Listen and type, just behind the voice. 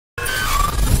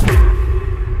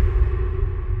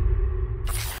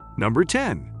Number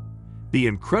 10. The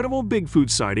incredible Bigfoot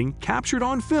sighting captured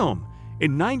on film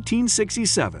in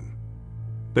 1967.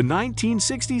 The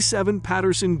 1967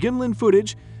 Patterson-Gimlin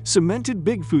footage cemented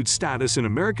Bigfoot's status in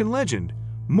American legend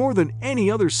more than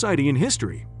any other sighting in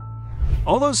history.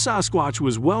 Although Sasquatch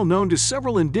was well known to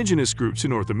several indigenous groups in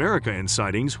North America, and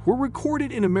sightings were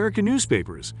recorded in American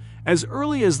newspapers as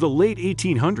early as the late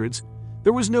 1800s,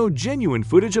 there was no genuine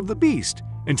footage of the beast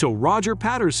until Roger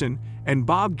Patterson and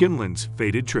Bob Gimlin's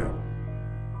fated trip.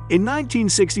 In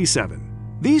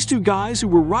 1967, these two guys who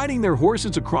were riding their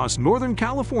horses across Northern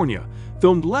California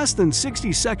filmed less than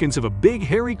 60 seconds of a big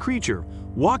hairy creature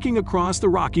walking across the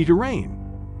rocky terrain.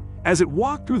 As it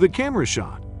walked through the camera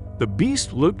shot, the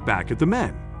beast looked back at the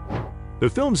men. The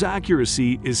film's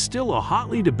accuracy is still a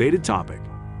hotly debated topic.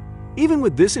 Even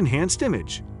with this enhanced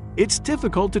image, it's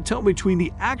difficult to tell between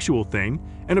the actual thing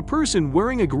and a person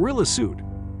wearing a gorilla suit.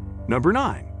 Number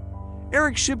 9.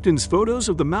 Eric Shipton's photos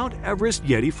of the Mount Everest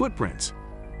Yeti footprints.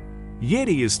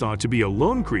 Yeti is thought to be a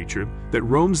lone creature that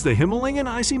roams the Himalayan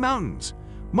icy mountains,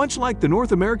 much like the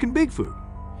North American Bigfoot.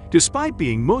 Despite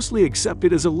being mostly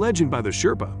accepted as a legend by the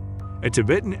Sherpa, a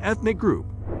Tibetan ethnic group,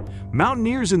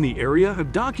 mountaineers in the area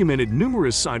have documented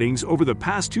numerous sightings over the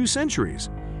past 2 centuries,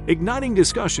 igniting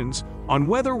discussions on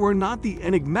whether or not the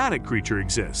enigmatic creature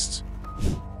exists.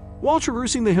 While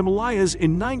traversing the Himalayas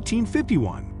in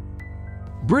 1951,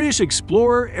 British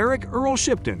explorer Eric Earl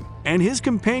Shipton and his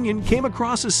companion came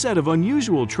across a set of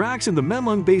unusual tracks in the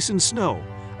Menlung Basin snow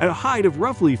at a height of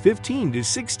roughly 15,000 to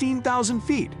 16,000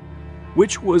 feet,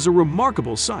 which was a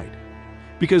remarkable sight.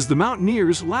 Because the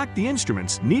mountaineers lacked the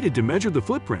instruments needed to measure the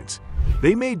footprints,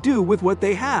 they made do with what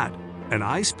they had: an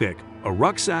ice pick, a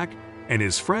rucksack, and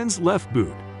his friend's left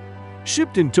boot.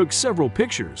 Shipton took several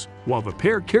pictures while the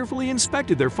pair carefully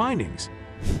inspected their findings.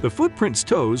 The footprints'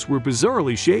 toes were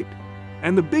bizarrely shaped,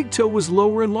 and the big toe was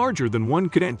lower and larger than one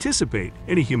could anticipate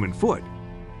in a human foot.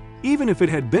 Even if it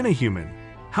had been a human,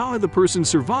 how had the person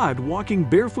survived walking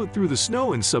barefoot through the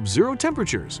snow in sub-zero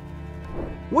temperatures?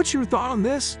 What's your thought on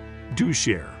this? Do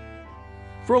share.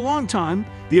 For a long time,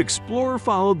 the explorer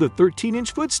followed the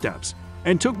 13-inch footsteps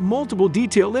and took multiple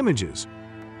detailed images.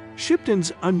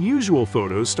 Shipton's unusual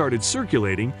photos started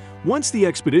circulating once the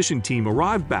expedition team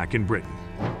arrived back in Britain,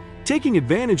 taking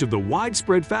advantage of the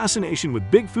widespread fascination with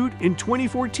Bigfoot in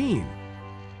 2014.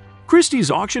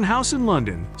 Christie's auction house in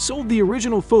London sold the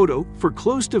original photo for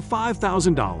close to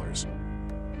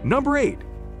 $5,000. Number 8.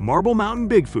 Marble Mountain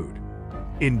Bigfoot.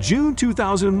 In June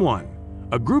 2001,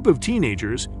 a group of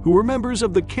teenagers who were members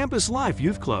of the Campus Life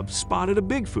Youth Club spotted a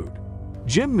Bigfoot.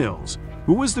 Jim Mills,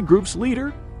 who was the group's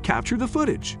leader, captured the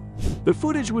footage. The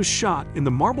footage was shot in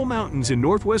the Marble Mountains in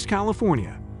Northwest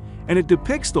California, and it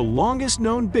depicts the longest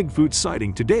known Bigfoot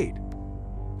sighting to date.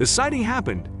 The sighting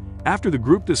happened after the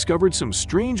group discovered some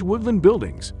strange woodland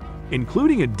buildings,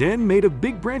 including a den made of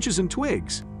big branches and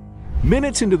twigs.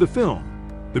 Minutes into the film,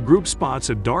 the group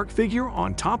spots a dark figure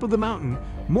on top of the mountain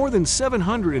more than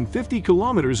 750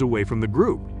 kilometers away from the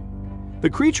group. The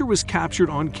creature was captured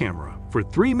on camera for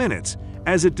 3 minutes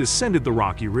as it descended the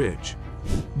rocky ridge.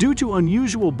 Due to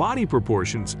unusual body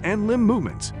proportions and limb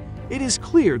movements, it is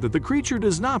clear that the creature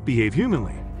does not behave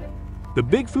humanly. The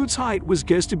Bigfoot's height was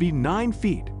guessed to be 9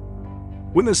 feet.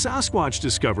 When the Sasquatch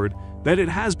discovered that it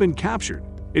has been captured,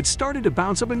 it started to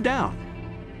bounce up and down,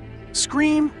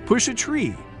 scream, push a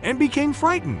tree, and became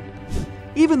frightened.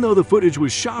 Even though the footage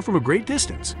was shot from a great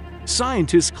distance,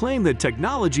 scientists claim that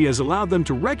technology has allowed them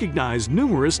to recognize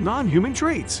numerous non-human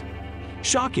traits.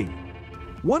 Shocking.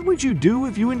 What would you do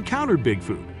if you encountered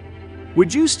Bigfoot?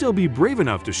 Would you still be brave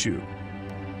enough to shoot?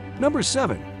 Number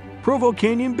 7. Provo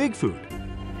Canyon Bigfoot.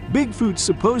 Bigfoot's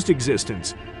supposed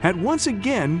existence had once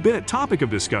again been a topic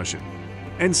of discussion,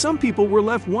 and some people were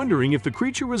left wondering if the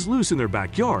creature was loose in their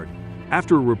backyard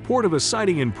after a report of a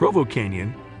sighting in Provo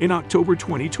Canyon in October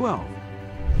 2012.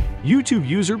 YouTube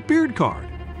user Beardcard,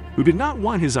 who did not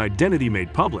want his identity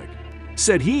made public,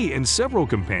 said he and several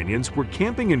companions were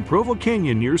camping in Provo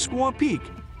Canyon near Squaw Peak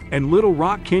and Little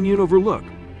Rock Canyon Overlook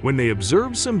when they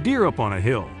observed some deer up on a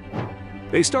hill.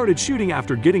 They started shooting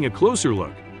after getting a closer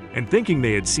look and thinking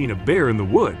they had seen a bear in the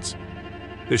woods.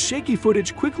 The shaky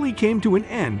footage quickly came to an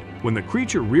end when the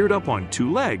creature reared up on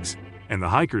 2 legs and the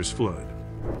hikers fled.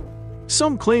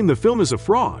 Some claim the film is a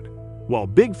fraud, while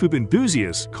Bigfoot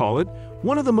enthusiasts call it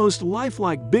one of the most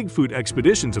lifelike Bigfoot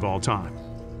expeditions of all time.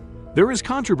 There is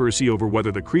controversy over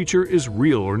whether the creature is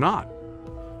real or not.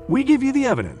 We give you the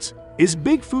evidence. Is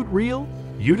Bigfoot real?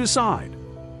 You decide.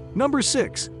 Number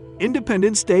 6.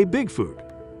 Independence Day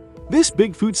Bigfoot. This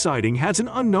Bigfoot sighting has an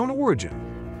unknown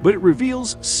origin, but it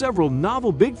reveals several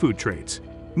novel Bigfoot traits,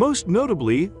 most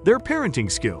notably their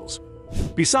parenting skills.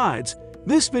 Besides,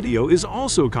 This video is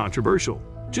also controversial,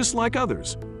 just like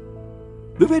others.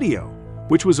 The video,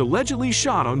 which was allegedly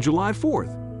shot on July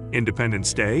 4th,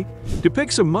 Independence Day,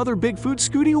 depicts a mother Bigfoot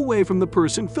scooting away from the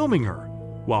person filming her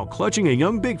while clutching a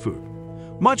young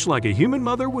Bigfoot, much like a human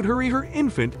mother would hurry her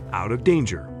infant out of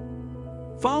danger.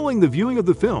 Following the viewing of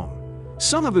the film,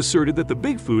 some have asserted that the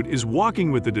Bigfoot is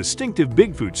walking with the distinctive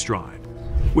Bigfoot stride,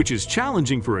 which is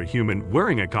challenging for a human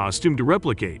wearing a costume to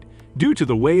replicate due to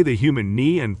the way the human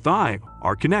knee and thigh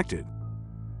are connected.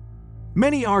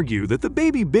 Many argue that the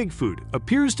baby Bigfoot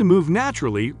appears to move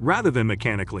naturally rather than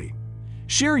mechanically.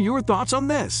 Share your thoughts on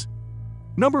this.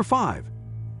 Number 5.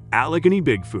 Allegheny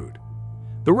Bigfoot.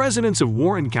 The residents of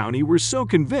Warren County were so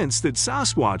convinced that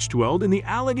Sasquatch dwelled in the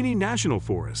Allegheny National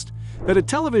Forest that a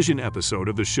television episode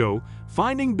of the show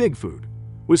Finding Bigfoot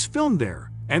was filmed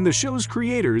there, and the show's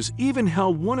creators even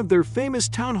held one of their famous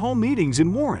town hall meetings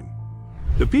in Warren.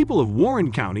 The people of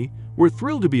Warren County were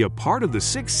thrilled to be a part of the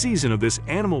 6th season of this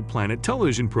Animal Planet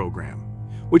television program,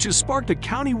 which has sparked a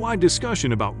county-wide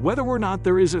discussion about whether or not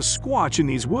there is a Squatch in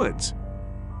these woods.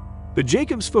 The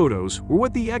Jacobs photos were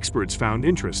what the experts found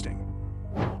interesting.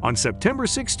 On September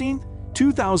 16,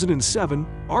 2007,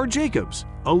 R. Jacobs,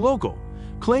 a local,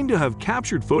 claimed to have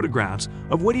captured photographs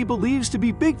of what he believes to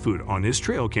be Bigfoot on his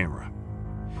trail camera.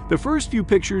 The first few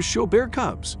pictures show bear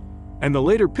cubs, and the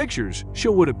later pictures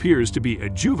show what appears to be a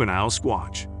juvenile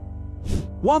Squatch.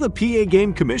 While the PA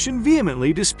Game Commission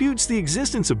vehemently disputes the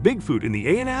existence of Bigfoot in the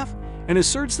ANF and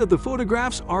asserts that the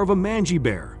photographs are of a mangy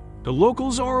bear, the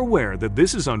locals are aware that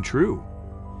this is untrue.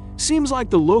 Seems like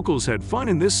the locals had fun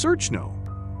in this search, no?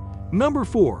 Number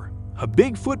 4. A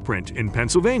big footprint in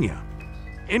Pennsylvania.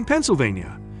 In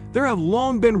Pennsylvania, there have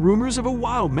long been rumors of a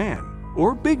wild man,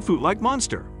 or Bigfoot-like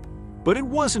monster. But it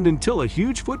wasn't until a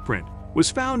huge footprint was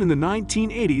found in the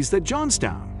 1980s that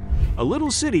Johnstown, a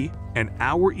little city an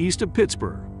hour east of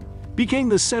Pittsburgh, became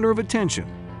the center of attention.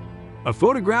 A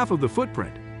photograph of the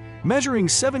footprint, measuring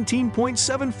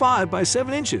 17.75 by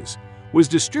 7 inches, was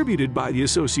distributed by the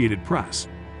Associated Press.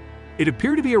 It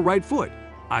appeared to be a right foot,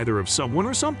 either of someone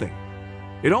or something.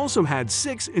 It also had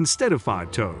 6 instead of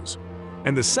 5 toes,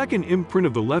 and the second imprint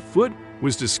of the left foot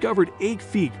was discovered 8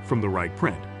 feet from the right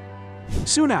print.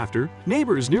 Soon after,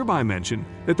 neighbors nearby mentioned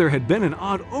that there had been an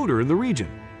odd odor in the region.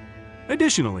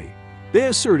 Additionally, they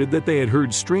asserted that they had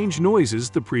heard strange noises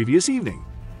the previous evening.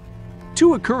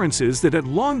 2 occurrences that had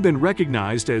long been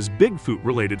recognized as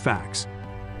Bigfoot-related facts.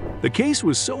 The case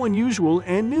was so unusual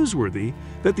and newsworthy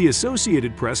that the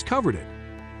Associated Press covered it.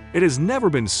 It has never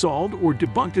been solved or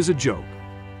debunked as a joke.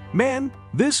 Man,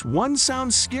 this one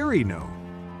sounds scary, no?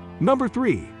 Number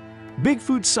 3.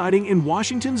 Bigfoot sighting in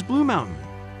Washington's Blue Mountain.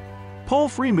 Paul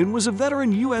Freeman was a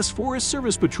veteran U.S. Forest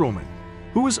Service patrolman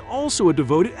who was also a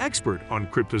devoted expert on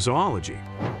cryptozoology.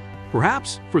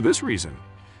 Perhaps for this reason,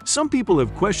 some people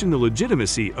have questioned the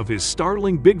legitimacy of his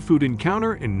startling Bigfoot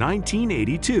encounter in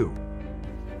 1982.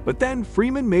 But then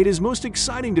Freeman made his most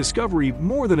exciting discovery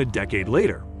more than a decade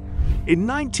later. In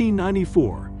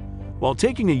 1994, while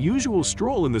taking a usual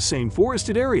stroll in the same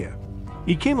forested area,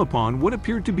 he came upon what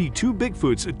appeared to be 2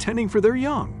 Bigfoots attending for their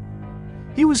young.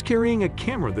 He was carrying a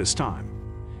camera this time.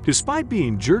 Despite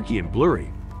being jerky and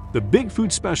blurry, the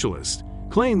Bigfoot specialist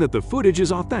claimed that the footage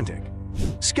is authentic.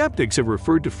 Skeptics have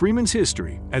referred to Freeman's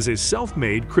history as a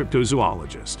self-made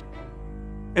cryptozoologist.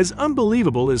 As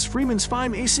unbelievable as Freeman's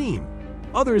find may seem,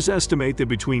 others estimate that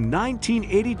between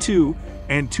 1982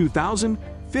 and 2000,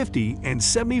 50 and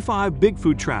 75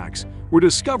 Bigfoot tracks were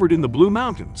discovered in the Blue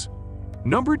Mountains.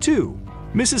 Number 2.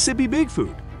 Mississippi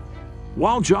Bigfoot.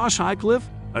 While Josh Highcliffe,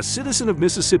 a citizen of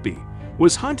Mississippi,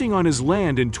 was hunting on his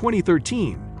land in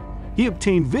 2013, he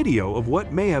obtained video of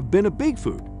what may have been a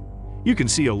Bigfoot. You can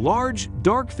see a large,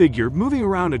 dark figure moving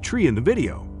around a tree in the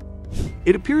video.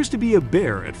 It appears to be a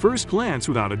bear at first glance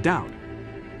without a doubt.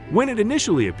 When it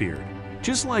initially appeared,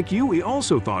 just like you, we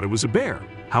also thought it was a bear.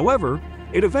 However,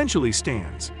 it eventually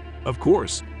stands. Of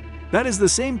course, that is the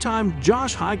same time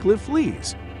Josh Highcliffe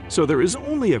flees, so there is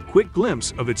only a quick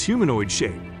glimpse of its humanoid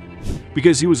shape.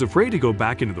 Because he was afraid to go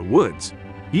back into the woods,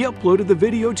 he uploaded the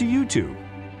video to YouTube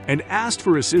and asked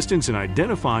for assistance in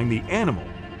identifying the animal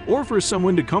or for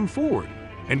someone to come forward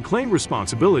and claim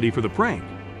responsibility for the prank.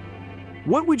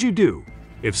 What would you do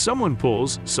if someone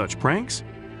pulls such pranks?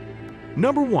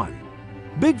 Number 1.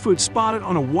 Bigfoot spotted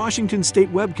on a Washington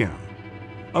state webcam.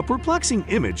 A perplexing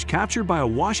image captured by a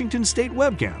Washington state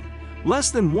webcam less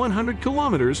than 100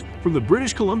 kilometers from the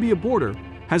British Columbia border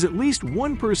has at least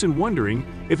one person wondering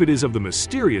if it is of the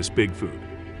mysterious Bigfoot.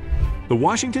 The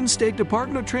Washington State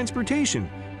Department of Transportation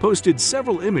posted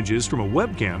several images from a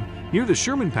webcam near the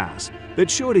Sherman Pass that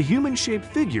showed a human-shaped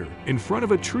figure in front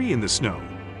of a tree in the snow.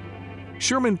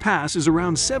 Sherman Pass is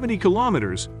around 70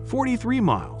 kilometers, 43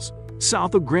 miles,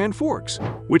 south of Grand Forks,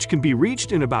 which can be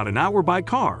reached in about an hour by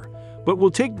car, but will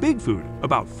take Bigfoot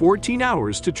about 14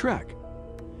 hours to trek.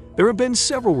 There have been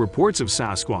several reports of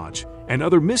Sasquatch and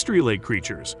other Mystery Lake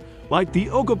creatures, like the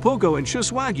Ogopogo and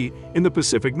Shuswagi in the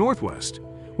Pacific Northwest,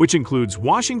 which includes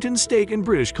Washington State and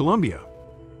British Columbia.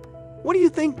 What do you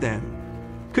think then?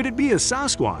 Could it be a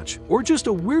Sasquatch or just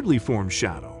a weirdly formed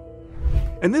shadow?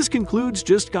 And this concludes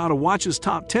Just Gotta Watch's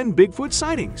Top 10 Bigfoot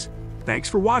Sightings. Thanks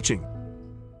for watching.